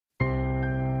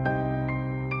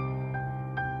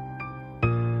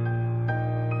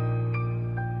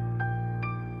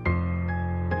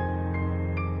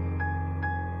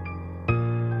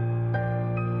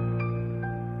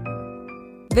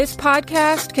This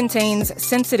podcast contains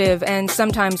sensitive and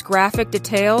sometimes graphic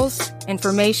details,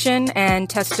 information, and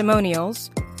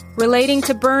testimonials relating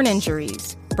to burn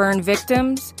injuries, burn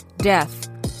victims, death,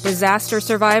 disaster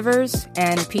survivors,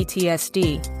 and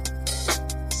PTSD.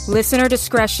 Listener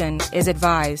discretion is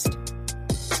advised.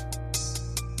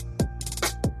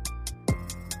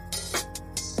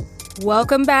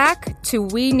 Welcome back to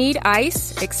We Need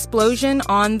Ice: Explosion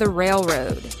on the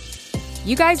Railroad.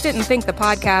 You guys didn't think the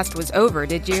podcast was over,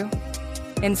 did you?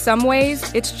 In some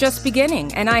ways, it's just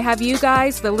beginning, and I have you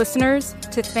guys, the listeners,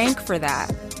 to thank for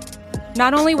that.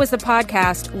 Not only was the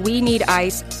podcast We Need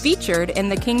Ice featured in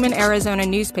the Kingman, Arizona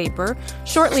newspaper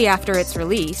shortly after its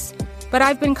release, but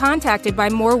I've been contacted by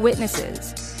more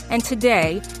witnesses. And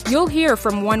today, you'll hear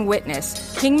from one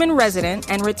witness, Kingman resident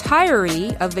and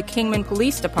retiree of the Kingman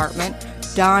Police Department,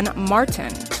 Don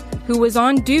Martin, who was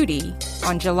on duty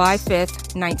on July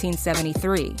 5th,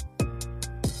 1973.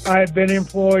 I had been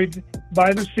employed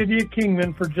by the city of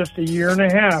Kingman for just a year and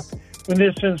a half when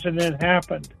this incident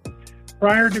happened.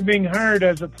 Prior to being hired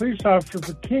as a police officer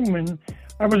for Kingman,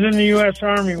 I was in the U.S.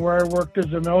 Army, where I worked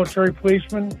as a military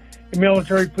policeman, a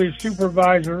military police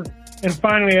supervisor, and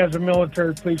finally as a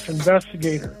military police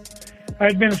investigator. I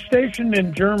had been stationed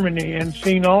in Germany and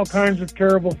seen all kinds of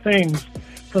terrible things,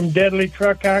 from deadly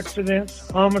truck accidents,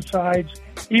 homicides,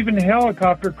 even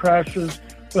helicopter crashes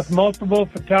with multiple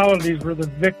fatalities where the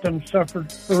victims suffered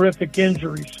horrific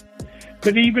injuries.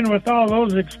 But even with all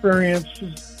those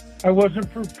experiences, I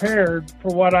wasn't prepared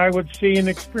for what I would see and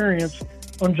experience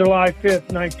on July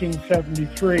 5th,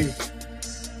 1973.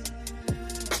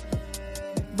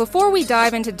 Before we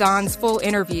dive into Don's full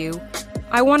interview,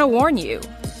 I want to warn you,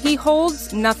 he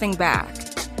holds nothing back.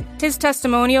 His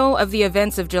testimonial of the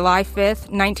events of July 5th,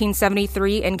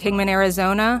 1973 in Kingman,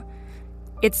 Arizona,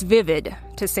 it's vivid,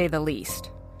 to say the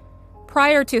least.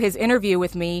 Prior to his interview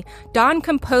with me, Don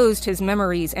composed his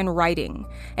memories in writing,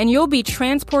 and you'll be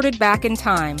transported back in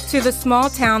time to the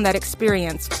small town that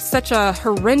experienced such a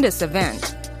horrendous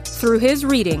event through his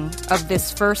reading of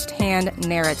this first-hand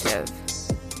narrative.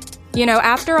 You know,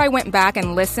 after I went back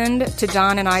and listened to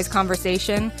Don and I's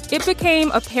conversation, it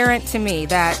became apparent to me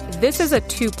that this is a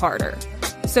two-parter.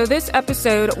 So this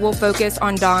episode will focus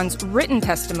on Don's written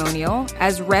testimonial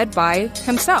as read by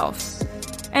himself.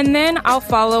 And then I'll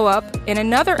follow up in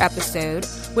another episode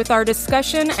with our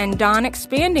discussion and Don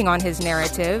expanding on his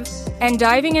narrative and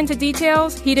diving into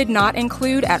details he did not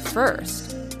include at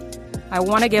first. I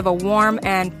want to give a warm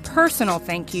and personal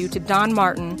thank you to Don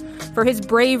Martin for his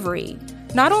bravery,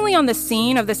 not only on the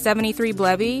scene of the 73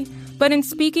 BLEVE, but in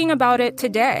speaking about it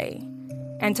today.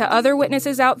 And to other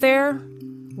witnesses out there,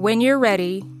 when you're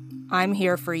ready, I'm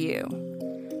here for you.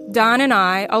 Don and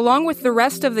I, along with the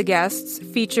rest of the guests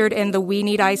featured in the We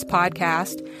Need Ice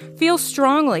podcast, feel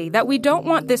strongly that we don't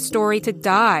want this story to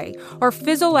die or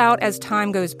fizzle out as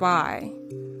time goes by.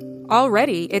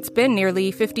 Already, it's been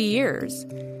nearly 50 years.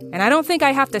 And I don't think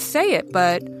I have to say it,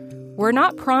 but we're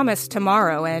not promised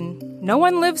tomorrow, and no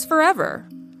one lives forever.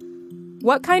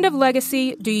 What kind of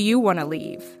legacy do you want to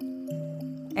leave?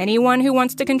 Anyone who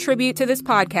wants to contribute to this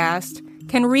podcast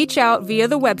can reach out via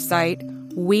the website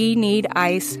weneedice.com.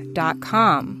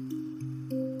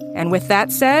 And with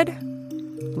that said,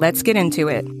 let's get into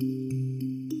it.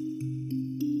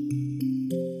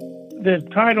 The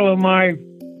title of my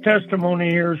testimony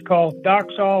here is called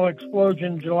Doxal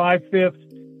Explosion, July 5th,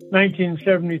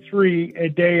 1973, a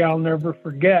day I'll never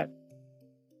forget.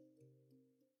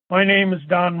 My name is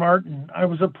Don Martin. I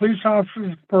was a police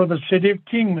officer for the city of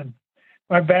Kingman.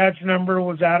 My badge number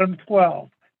was Adam 12.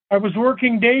 I was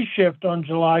working day shift on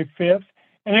July 5th,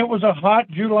 and it was a hot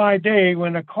July day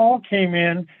when a call came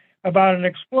in about an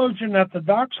explosion at the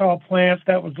Doxal plant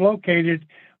that was located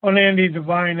on Andy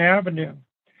Devine Avenue.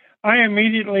 I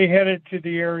immediately headed to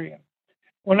the area.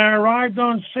 When I arrived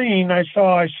on scene, I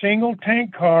saw a single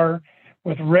tank car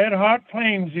with red-hot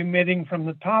flames emitting from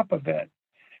the top of it.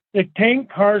 The tank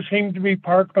car seemed to be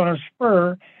parked on a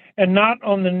spur and not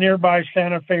on the nearby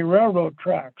Santa Fe Railroad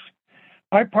tracks.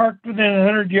 I parked within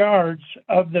 100 yards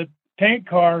of the tank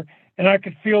car, and I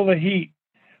could feel the heat.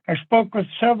 I spoke with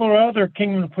several other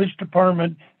Kingman Police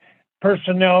Department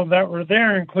personnel that were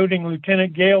there, including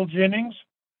Lieutenant Gail Jennings,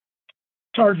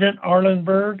 Sergeant Arlen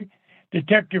Berg,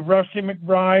 Detective Rusty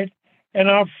McBride, and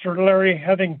Officer Larry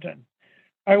Heathington.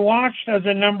 I watched as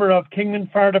a number of Kingman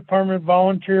Fire Department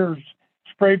volunteers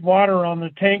sprayed water on the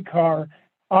tank car,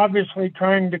 obviously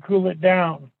trying to cool it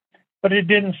down, but it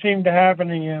didn't seem to have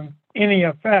any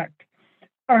effect.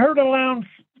 I heard a loud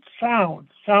sound,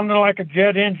 sounding like a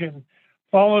jet engine,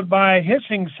 followed by a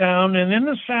hissing sound, and then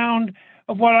the sound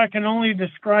of what I can only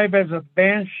describe as a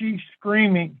banshee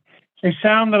screaming, a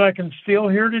sound that I can still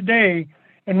hear today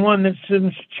and one that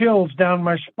sends chills down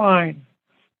my spine.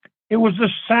 It was the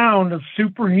sound of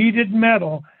superheated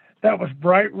metal that was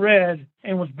bright red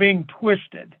and was being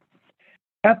twisted.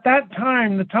 At that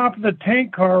time, the top of the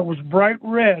tank car was bright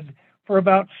red for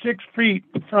about 6 feet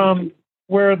from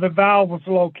where the valve was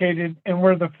located and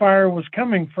where the fire was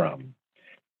coming from.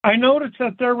 I noticed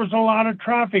that there was a lot of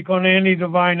traffic on Andy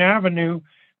Devine Avenue,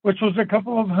 which was a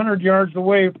couple of 100 yards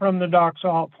away from the dock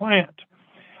salt plant.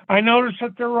 I noticed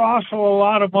that there were also a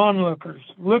lot of onlookers,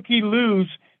 looky-loos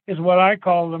is what I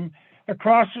call them,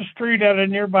 across the street at a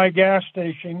nearby gas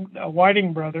station,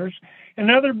 Whiting Brothers, and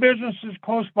other businesses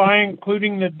close by,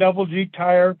 including the Double G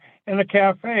Tire and a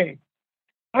cafe.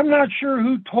 I'm not sure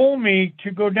who told me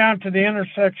to go down to the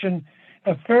intersection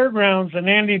of Fairgrounds and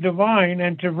Andy Devine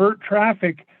and divert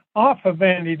traffic off of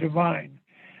Andy Devine.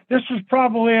 This was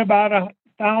probably about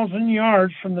 1,000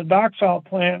 yards from the dock salt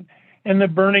plant and the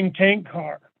burning tank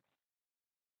car.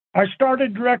 I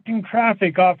started directing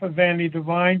traffic off of Andy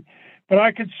Devine, but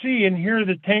I could see and hear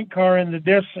the tank car in the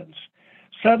distance.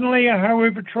 Suddenly, a highway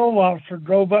patrol officer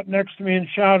drove up next to me and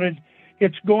shouted,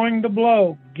 "It's going to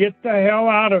blow. Get the hell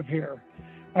out of here."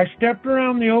 I stepped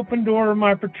around the open door of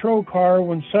my patrol car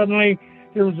when suddenly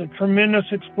there was a tremendous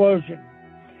explosion.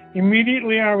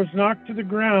 Immediately, I was knocked to the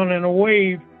ground and a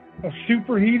wave of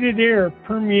superheated air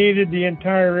permeated the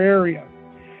entire area.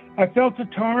 I felt the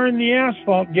tar in the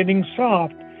asphalt getting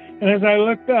soft, and as I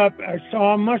looked up, I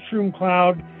saw a mushroom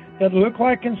cloud that looked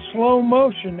like in slow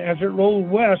motion as it rolled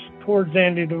west towards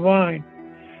Andy Devine.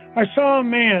 I saw a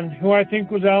man who I think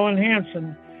was Alan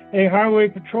Hansen, a highway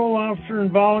patrol officer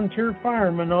and volunteer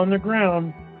fireman, on the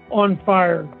ground on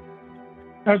fire.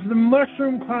 As the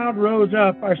mushroom cloud rose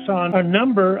up, I saw a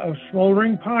number of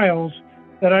smoldering piles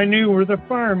that I knew were the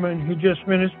firemen who just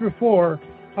minutes before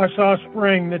I saw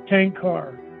spraying the tank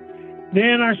car.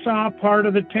 Then I saw a part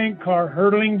of the tank car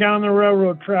hurtling down the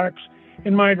railroad tracks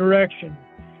in my direction.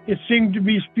 It seemed to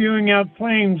be spewing out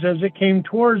flames as it came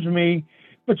towards me,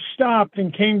 but stopped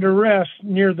and came to rest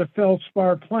near the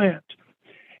feldspar plant.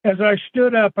 As I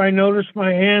stood up, I noticed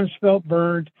my hands felt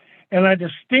burned, and I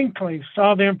distinctly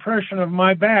saw the impression of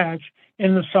my badge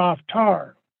in the soft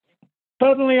tar.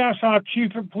 Suddenly, I saw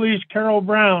Chief of Police Carol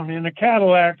Brown in a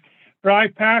Cadillac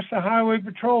drive past the highway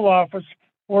patrol office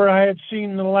where I had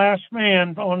seen the last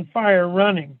man on fire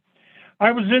running.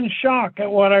 I was in shock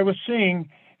at what I was seeing,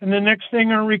 and the next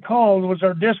thing I recalled was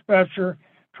our dispatcher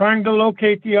trying to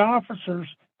locate the officers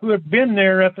who had been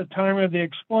there at the time of the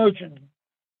explosion.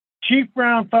 Chief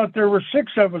Brown thought there were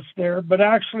 6 of us there, but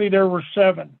actually there were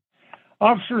 7.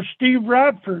 Officer Steve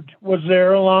Radford was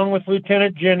there along with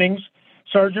Lieutenant Jennings,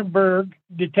 Sergeant Berg,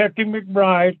 Detective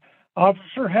McBride,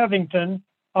 Officer Heathington,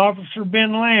 Officer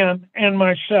Ben Lamb, and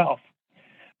myself.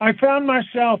 I found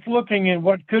myself looking at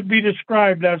what could be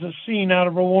described as a scene out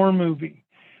of a war movie.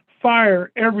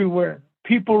 Fire everywhere,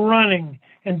 people running,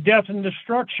 and death and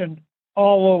destruction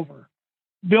all over.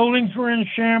 Buildings were in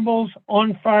shambles,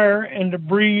 on fire, and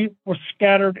debris was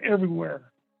scattered everywhere.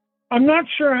 I'm not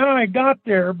sure how I got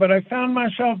there, but I found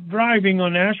myself driving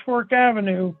on Ashfork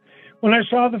Avenue when I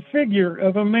saw the figure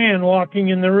of a man walking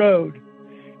in the road.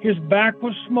 His back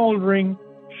was smoldering,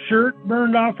 shirt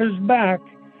burned off his back,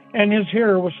 and his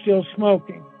hair was still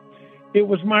smoking. It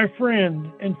was my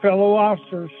friend and fellow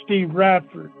officer, Steve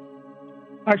Radford.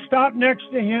 I stopped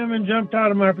next to him and jumped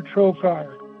out of my patrol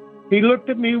car. He looked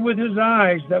at me with his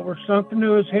eyes that were sunk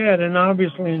into his head and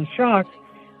obviously in shock,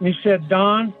 and he said,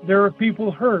 "Don, there are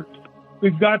people hurt.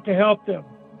 We've got to help them."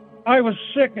 I was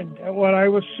sickened at what I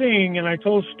was seeing, and I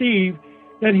told Steve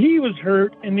that he was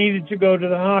hurt and needed to go to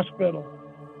the hospital.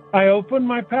 I opened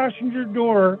my passenger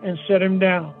door and set him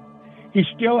down. He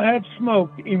still had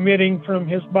smoke emitting from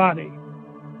his body.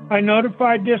 I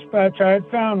notified dispatch I had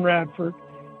found Radford,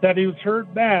 that he was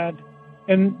hurt bad,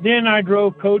 and then I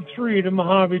drove Code 3 to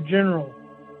Mojave General.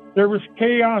 There was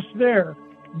chaos there,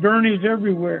 gurneys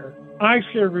everywhere, ice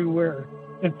everywhere,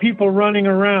 and people running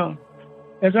around.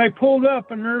 As I pulled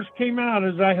up, a nurse came out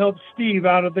as I helped Steve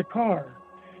out of the car.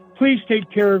 "Please take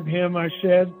care of him," I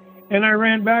said, and I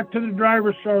ran back to the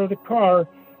driver's side of the car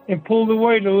and pulled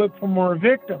away to look for more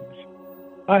victims.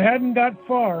 I hadn't got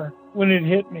far when it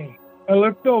hit me. I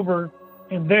looked over,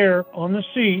 and there, on the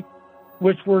seat,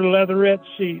 which were leatherette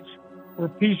seats, were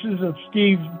pieces of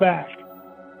Steve's back.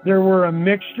 There were a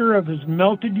mixture of his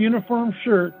melted uniform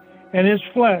shirt and his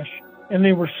flesh, and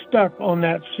they were stuck on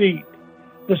that seat.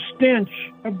 The stench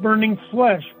of burning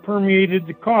flesh permeated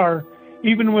the car,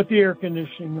 even with the air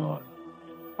conditioning on.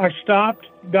 I stopped,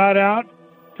 got out,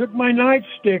 took my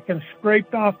nightstick and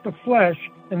scraped off the flesh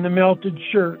and the melted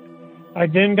shirt. I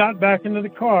then got back into the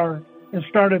car and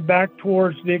started back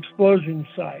towards the explosion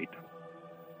site.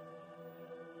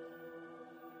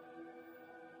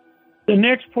 The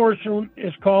next portion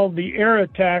is called the air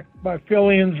attack by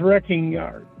Fillion's wrecking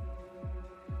yard.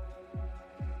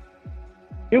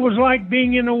 It was like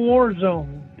being in a war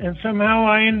zone, and somehow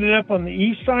I ended up on the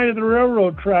east side of the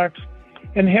railroad tracks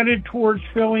and headed towards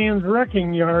Fillion's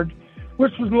wrecking yard,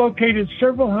 which was located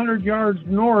several hundred yards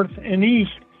north and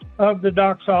east of the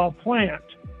Doxal plant.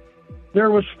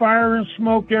 There was fire and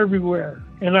smoke everywhere,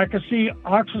 and I could see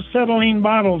oxyacetylene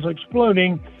bottles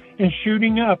exploding and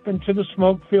shooting up into the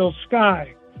smoke-filled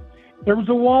sky. There was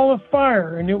a wall of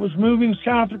fire, and it was moving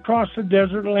south across the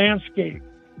desert landscape.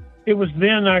 It was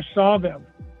then I saw them.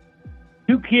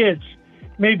 Two kids,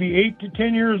 maybe 8 to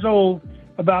 10 years old,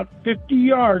 about 50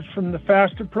 yards from the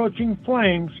fast-approaching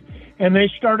flames, and they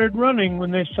started running when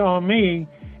they saw me,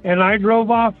 and I drove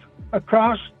off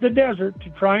across the desert to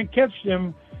try and catch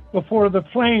them before the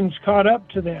flames caught up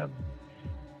to them.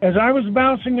 As I was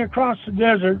bouncing across the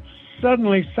desert,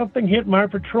 suddenly something hit my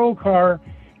patrol car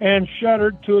and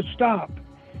shuddered to a stop.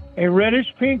 A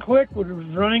reddish-pink liquid was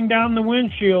running down the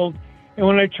windshield, and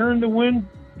when I turned the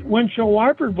windshield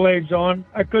wiper blades on,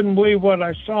 I couldn't believe what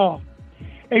I saw.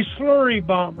 A slurry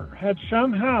bomber had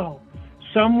somehow,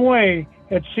 some way,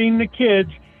 had seen the kids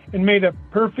and made a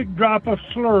perfect drop of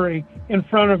slurry in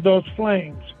front of those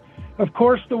flames. Of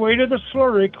course, the weight of the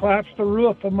slurry collapsed the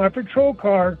roof of my patrol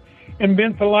car and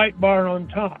bent the light bar on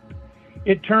top.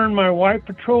 It turned my white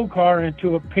patrol car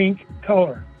into a pink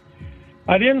color.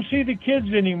 I didn't see the kids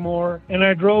anymore, and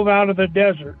I drove out of the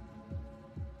desert.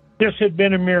 This had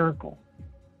been a miracle.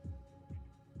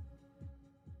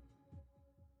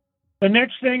 The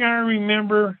next thing I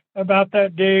remember about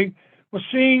that day was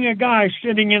seeing a guy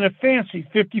sitting in a fancy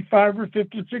 55 or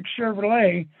 56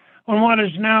 Chevrolet on what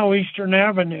is now Eastern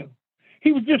Avenue.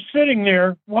 He was just sitting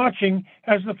there watching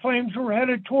as the flames were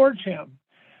headed towards him.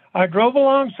 I drove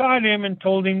alongside him and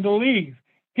told him to leave.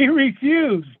 He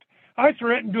refused. I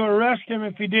threatened to arrest him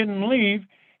if he didn't leave,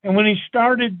 and when he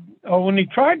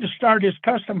tried to start his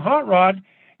custom hot rod,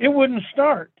 it wouldn't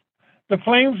start. The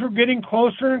flames were getting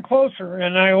closer and closer,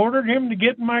 and I ordered him to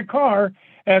get in my car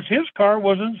as his car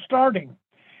wasn't starting.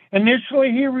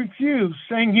 Initially, he refused,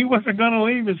 saying he wasn't going to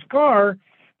leave his car,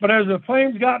 but as the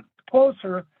flames got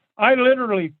closer, I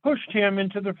literally pushed him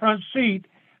into the front seat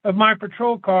of my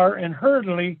patrol car and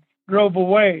hurriedly drove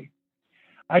away.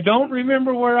 I don't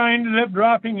remember where I ended up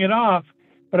dropping it off,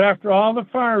 but after all the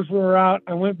fires were out,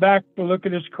 I went back to look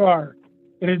at his car.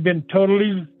 It had been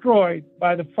totally destroyed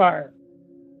by the fire.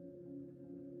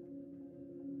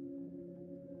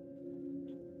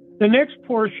 The next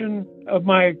portion of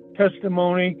my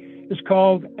testimony is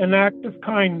called an act of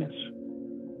kindness.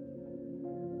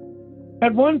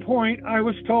 At one point, I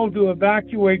was told to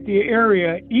evacuate the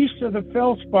area east of the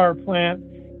Feldspar plant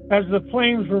as the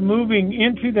flames were moving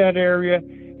into that area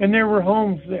and there were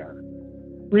homes there.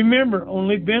 Remember,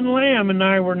 only Ben Lamb and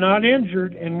I were not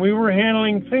injured, and we were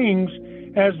handling things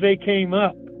as they came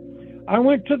up. I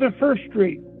went to the first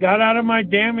street, got out of my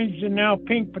damaged and now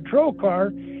pink patrol car,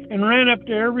 and ran up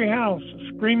to every house,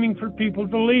 screaming for people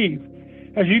to leave.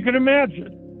 As you can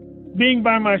imagine, being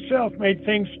by myself made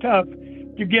things tough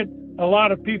to get a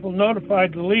lot of people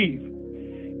notified to leave.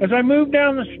 As I moved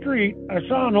down the street, I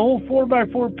saw an old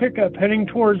 4x4 pickup heading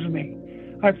towards me.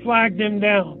 I flagged him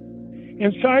down.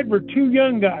 Inside were two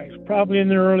young guys, probably in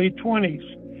their early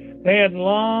 20s. They had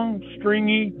long,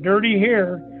 stringy, dirty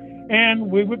hair, and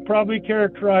we would probably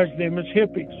characterize them as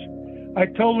hippies. I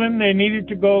told them they needed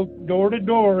to go door to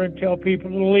door and tell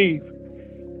people to leave.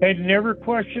 They'd never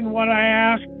questioned what I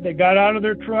asked. They got out of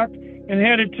their truck and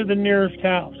headed to the nearest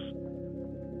house.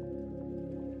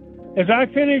 As I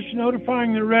finished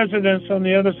notifying the residents on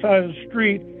the other side of the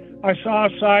street, I saw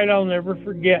a sight I'll never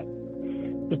forget.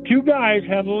 The two guys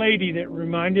had a lady that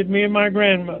reminded me of my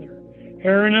grandmother,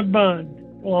 hair in a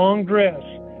bun, long dress,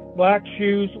 black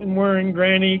shoes, and wearing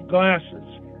granny glasses.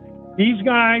 These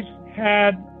guys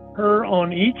had her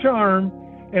on each arm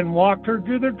and walked her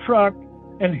to their truck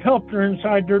and helped her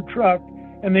inside their truck,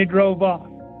 and they drove off.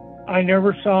 I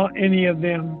never saw any of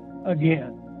them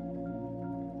again.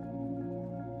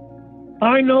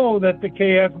 I know that the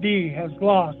KFD has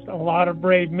lost a lot of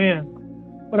brave men,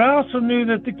 but I also knew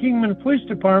that the Kingman Police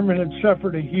Department had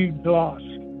suffered a huge loss.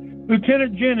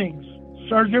 Lieutenant Jennings,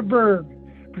 Sergeant Berg,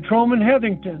 Patrolman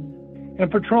Heathington,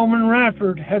 and Patrolman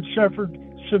Radford had suffered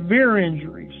severe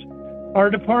injuries.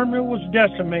 Our department was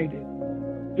decimated.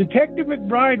 Detective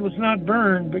McBride was not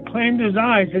burned, but claimed his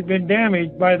eyes had been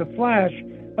damaged by the flash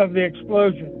of the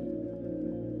explosion.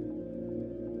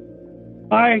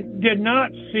 I did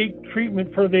not seek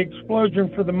treatment for the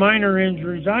explosion for the minor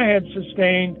injuries I had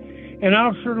sustained, and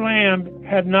Officer Lamb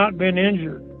had not been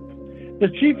injured. The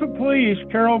Chief of Police,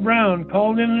 Carol Brown,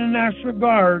 called in the National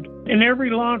Guard, and every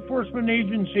law enforcement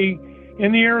agency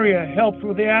in the area helped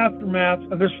with the aftermath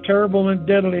of this terrible and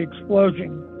deadly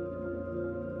explosion.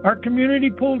 Our community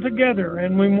pulled together,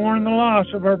 and we mourn the loss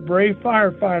of our brave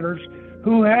firefighters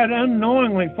who had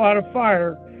unknowingly fought a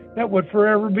fire that would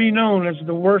forever be known as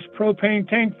the worst propane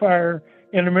tank fire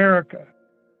in America.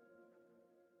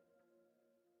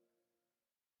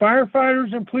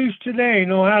 Firefighters and police today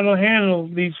know how to handle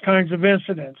these kinds of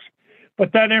incidents,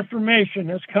 but that information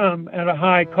has come at a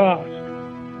high cost.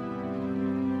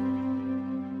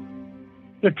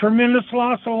 The tremendous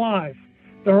loss of life,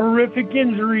 the horrific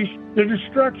injuries, the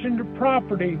destruction to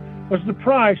property was the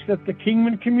price that the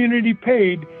Kingman community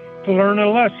paid to learn a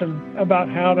lesson about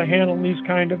how to handle these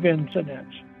kind of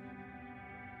incidents.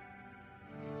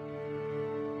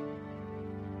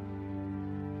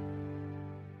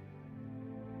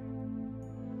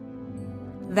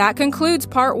 That concludes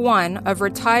part 1 of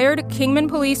retired Kingman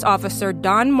police officer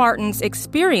Don Martin's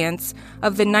experience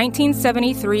of the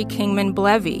 1973 Kingman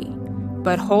BLEVE.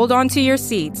 But hold on to your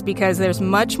seats because there's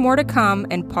much more to come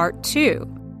in part 2.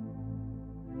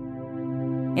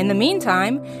 In the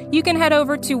meantime, you can head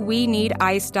over to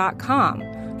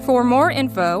weneedice.com for more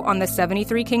info on the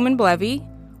 73 Kingman BLEVE,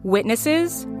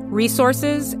 witnesses,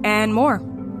 resources, and more.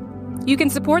 You can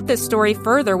support this story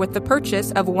further with the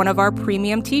purchase of one of our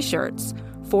premium t-shirts,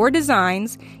 4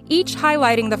 designs, each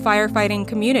highlighting the firefighting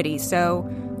community, so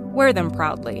wear them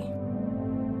proudly.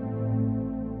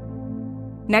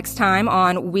 Next time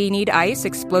on We Need Ice,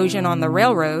 Explosion on the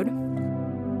Railroad.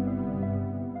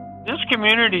 This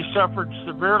community suffered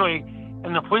severely,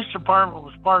 and the police department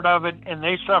was part of it, and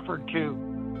they suffered too.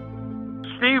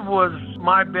 Steve was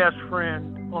my best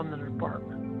friend on the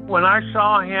department. When I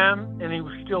saw him and he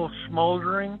was still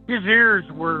smoldering, his ears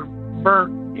were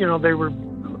burnt, they were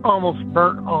almost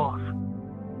burnt off.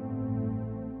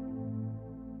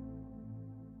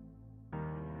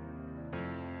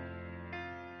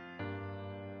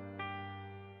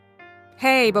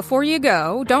 Hey, before you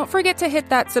go, don't forget to hit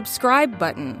that subscribe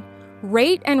button.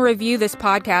 Rate and review this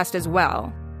podcast as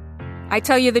well. I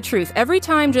tell you the truth, every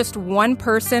time just one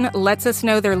person lets us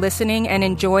know they're listening and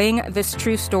enjoying this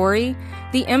true story,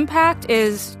 the impact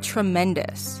is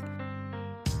tremendous.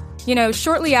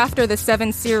 Shortly after the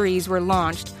 7 series were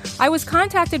launched, I was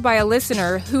contacted by a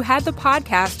listener who had the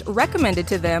podcast recommended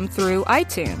to them through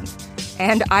iTunes,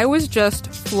 and I was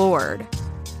just floored.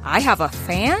 I have a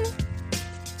fan?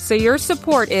 So your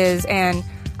support is, and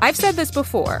I've said this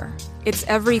before, it's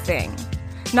everything.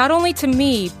 Not only to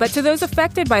me, but to those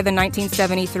affected by the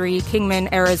 1973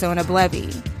 Kingman, Arizona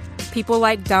BLEVE. People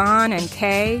like Don and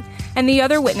Kay, and the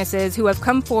other witnesses who have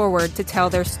come forward to tell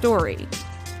their story.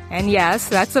 And yes,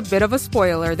 that's a bit of a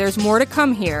spoiler. There's more to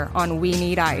come here on We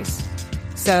Need Ice.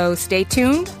 So stay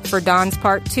tuned for Don's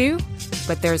part 2,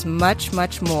 but there's much,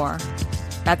 much more.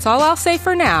 That's all I'll say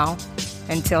for now.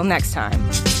 Until next time.